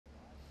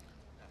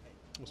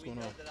What's We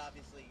going know on? that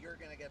obviously you're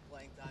going to get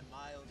playing time,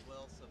 Miles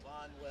will,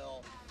 Savon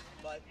will,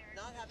 but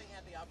not having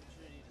had the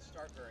opportunity to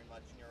start very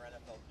much in your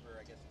NFL career,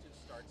 I guess 2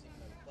 starts, even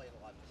though you played a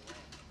lot for the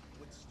Rams,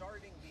 would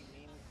starting be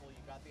meaningful?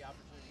 You got the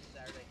opportunity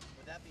Saturday.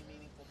 Would that be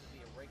meaningful to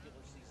be a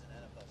regular season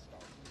NFL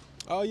starter?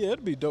 Oh yeah,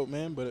 it'd be dope,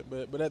 man. But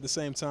at the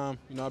same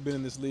time, I've been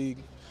in this league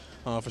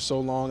for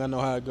so long. I know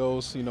how it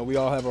goes. We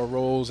all have our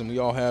roles, and we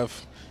all have,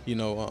 you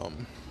know,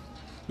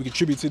 we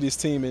contribute to this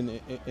team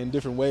in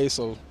different ways.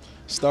 So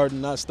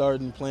starting, not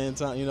starting, playing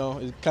time,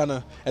 it kind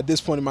of at this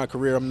point in my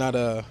career, I'm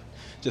not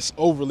just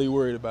overly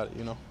worried about it.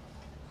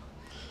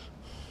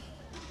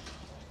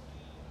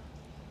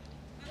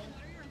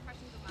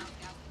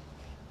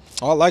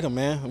 Oh, I like him,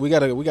 man. We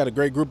got a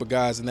great group of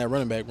guys in that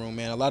running back room,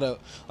 man. A lot of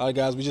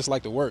guys we just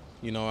like to work.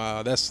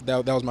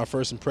 That was my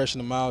first impression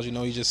of Miles.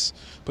 He just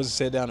puts his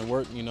head down and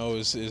work.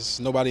 It's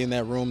nobody in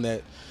that room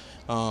that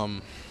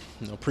um,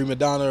 prima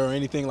donna or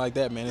anything like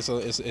that, man.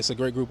 It's a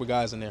great group of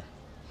guys in there.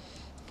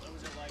 What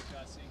was it like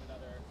seeing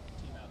another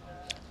team out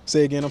there?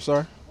 Say again, I'm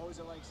sorry. What was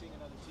it like seeing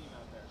another team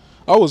out there?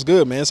 Oh, it was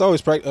good, man. It's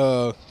always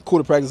cool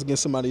to practice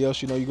against somebody else.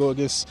 You go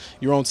against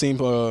your own team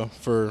for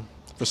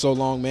so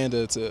long, man.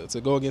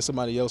 To go against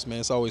somebody else,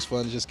 man, it's always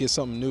fun to just get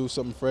something new,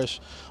 something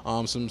fresh,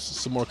 some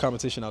more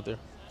competition out there.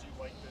 Do you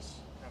like this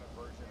kind of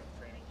version of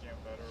training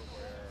camp better,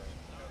 where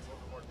it's a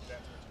little bit more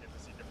condensed, but you get to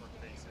see different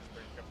faces,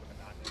 break up the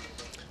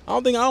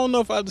monotony? I don't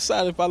know if I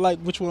decided if I like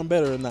which one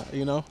better or not.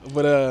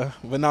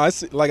 But no,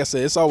 it's like I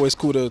said, it's always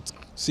cool to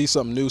see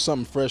something new,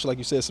 something fresh, like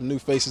you said, some new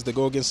faces to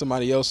go against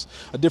somebody else,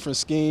 a different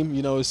scheme.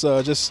 It's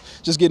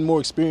just getting more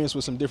experience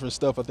with some different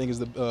stuff. I think is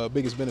the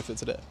biggest benefit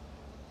to that.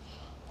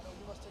 I know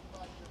you must take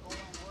pride in your goal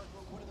line work.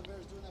 What are the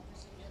Bears doing that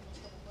preseason game? Those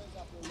couple plays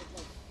after it looked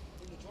like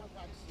in the joint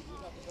practices you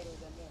got the better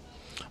than them.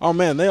 Oh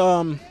man, they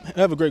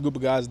have a great group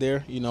of guys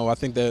there. I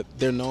think that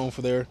they're known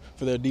for their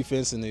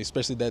defense and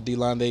especially that D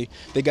line. They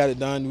got it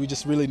done. We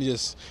just really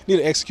just need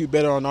to execute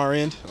better on our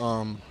end.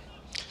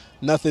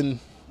 Nothing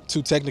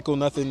too technical,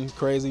 nothing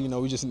crazy.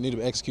 We just need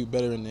to execute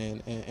better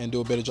and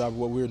do a better job of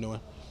what we're doing.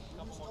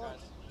 Do you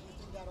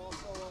think that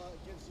also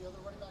gives the other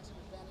running backs an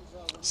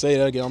advantage? Say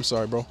that again. I'm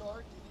sorry, bro. Do you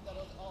think that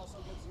also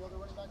gives the other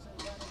running backs an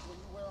advantage when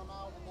you wear them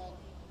out and then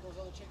those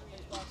other change of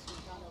pace backs can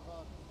kind of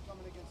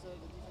coming against the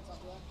defense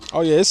after that?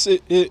 Oh yeah,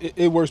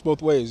 it works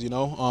both ways.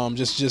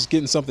 Just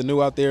getting something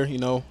new out there.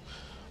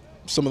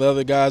 Some of the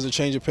other guys are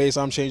changing pace.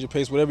 I'm changing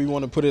pace. Whatever you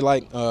want to put it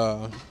like.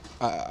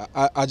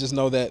 I just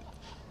know that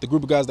the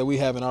group of guys that we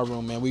have in our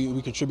room, man,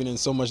 we contribute in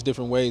so much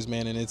different ways,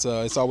 man, and it's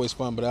always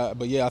fun.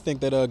 But yeah, I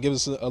think that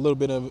gives us a little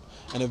bit of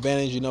an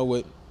advantage.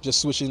 With just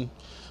switching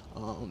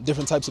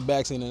different types of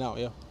backs in and out.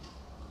 Yeah. You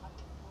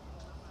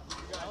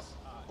guys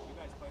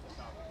played the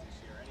Dolphins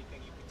this year.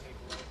 Anything you can take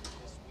away from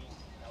this week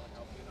that would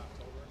help you in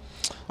October?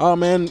 Oh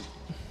man,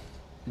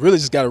 really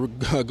just got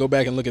to go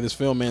back and look at this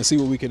film, man, see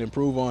what we can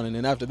improve on, and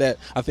then after that,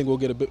 I think we'll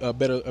get a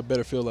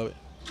better feel of it.